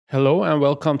Hello and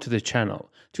welcome to the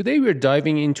channel. Today we're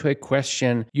diving into a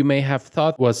question you may have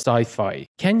thought was sci-fi.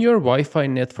 Can your Wi-Fi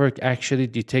network actually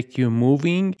detect you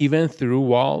moving even through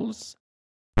walls?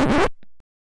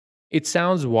 It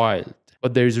sounds wild,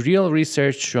 but there's real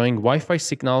research showing Wi-Fi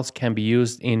signals can be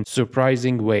used in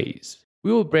surprising ways.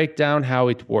 We will break down how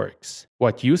it works,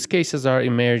 what use cases are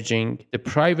emerging, the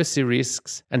privacy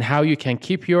risks, and how you can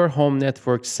keep your home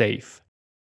network safe.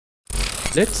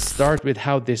 Let's start with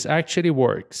how this actually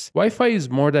works. Wi-Fi is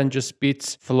more than just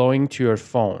bits flowing to your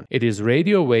phone. It is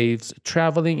radio waves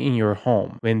traveling in your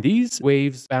home. When these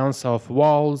waves bounce off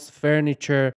walls,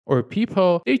 furniture, or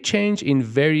people, they change in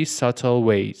very subtle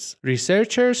ways.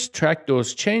 Researchers track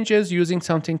those changes using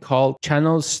something called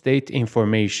channel state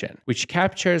information, which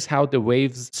captures how the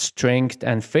wave's strength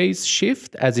and phase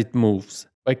shift as it moves.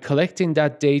 By collecting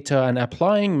that data and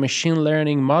applying machine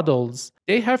learning models,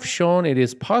 they have shown it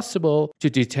is possible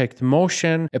to detect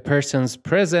motion, a person's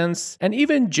presence, and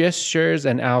even gestures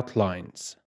and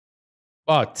outlines.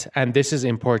 But, and this is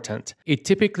important, it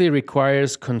typically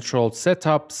requires controlled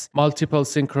setups, multiple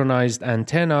synchronized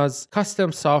antennas,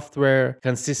 custom software,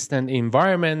 consistent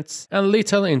environments, and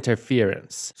little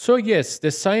interference. So yes,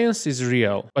 the science is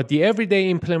real, but the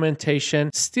everyday implementation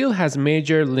still has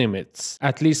major limits,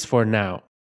 at least for now.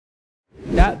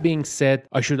 That being said,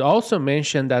 I should also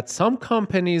mention that some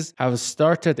companies have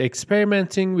started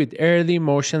experimenting with early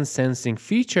motion sensing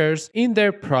features in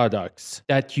their products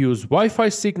that use Wi-Fi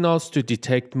signals to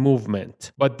detect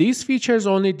movement. But these features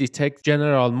only detect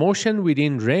general motion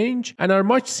within range and are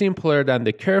much simpler than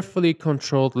the carefully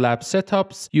controlled lab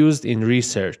setups used in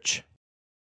research.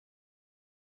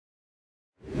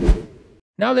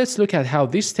 Now let's look at how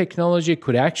this technology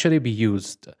could actually be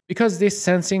used. Because this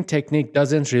sensing technique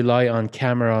doesn't rely on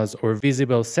cameras or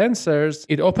visible sensors,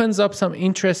 it opens up some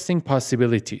interesting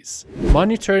possibilities.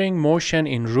 Monitoring motion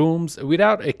in rooms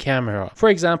without a camera. For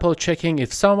example, checking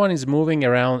if someone is moving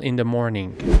around in the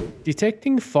morning.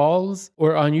 Detecting falls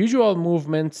or unusual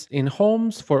movements in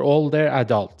homes for older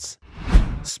adults.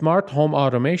 Smart home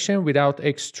automation without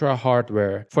extra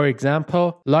hardware. For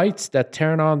example, lights that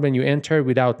turn on when you enter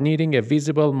without needing a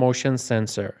visible motion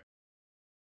sensor.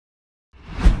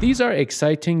 These are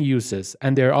exciting uses,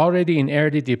 and they're already in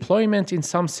early deployment in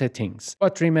some settings.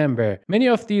 But remember, many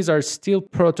of these are still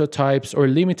prototypes or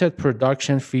limited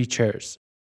production features.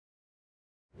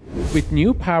 With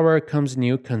new power comes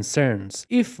new concerns.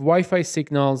 If Wi-Fi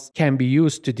signals can be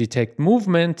used to detect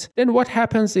movement, then what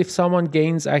happens if someone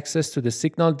gains access to the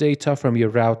signal data from your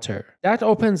router? That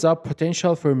opens up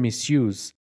potential for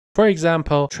misuse. For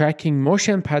example, tracking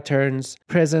motion patterns,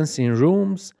 presence in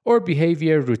rooms, or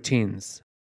behavior routines.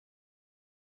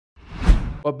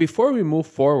 But before we move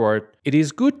forward, it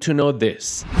is good to know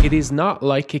this. It is not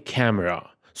like a camera,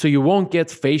 so you won't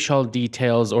get facial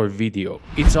details or video.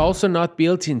 It's also not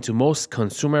built into most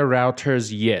consumer routers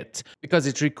yet, because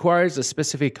it requires a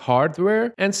specific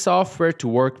hardware and software to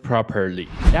work properly.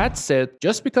 That said,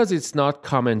 just because it's not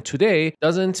common today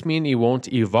doesn't mean it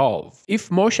won't evolve. If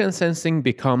motion sensing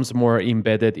becomes more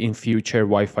embedded in future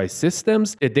Wi-Fi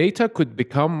systems, the data could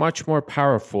become much more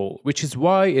powerful, which is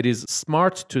why it is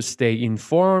smart to stay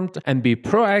informed and be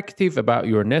proactive about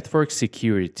your network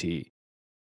security.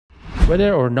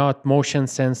 Whether or not motion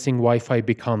sensing Wi-Fi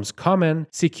becomes common,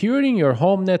 securing your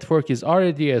home network is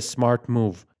already a smart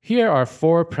move. Here are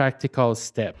 4 practical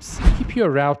steps. Keep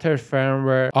your router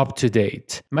firmware up to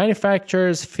date.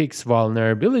 Manufacturers fix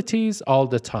vulnerabilities all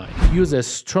the time. Use a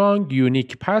strong,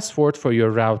 unique password for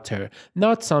your router,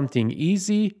 not something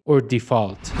easy or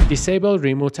default. Disable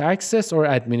remote access or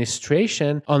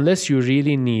administration unless you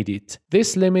really need it.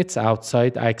 This limits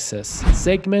outside access.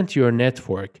 Segment your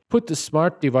network. Put the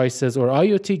smart devices or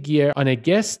IoT gear on a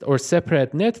guest or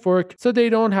separate network so they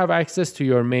don't have access to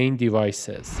your main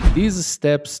devices. These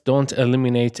steps don't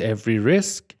eliminate every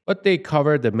risk, but they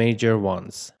cover the major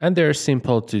ones, and they're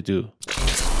simple to do.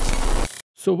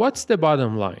 So what's the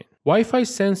bottom line? Wi-Fi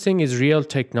sensing is real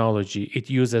technology. It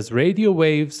uses radio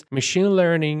waves, machine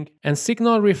learning, and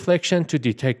signal reflection to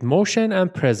detect motion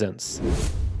and presence.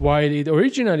 While it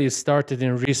originally started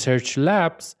in research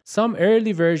labs, some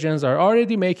early versions are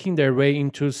already making their way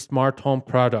into smart home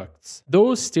products,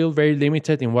 though still very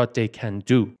limited in what they can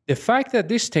do. The fact that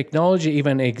this technology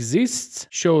even exists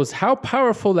shows how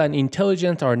powerful and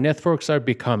intelligent our networks are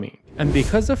becoming. And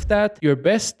because of that, your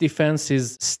best defense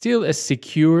is still a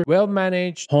secure,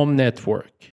 well-managed home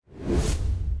network.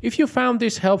 If you found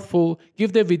this helpful,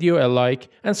 give the video a like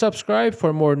and subscribe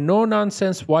for more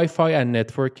no-nonsense Wi-Fi and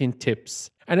networking tips.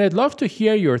 And I'd love to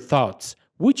hear your thoughts.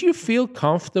 Would you feel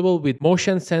comfortable with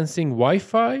motion sensing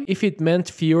Wi-Fi if it meant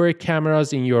fewer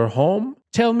cameras in your home?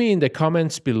 Tell me in the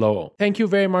comments below. Thank you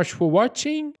very much for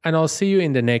watching, and I'll see you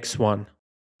in the next one.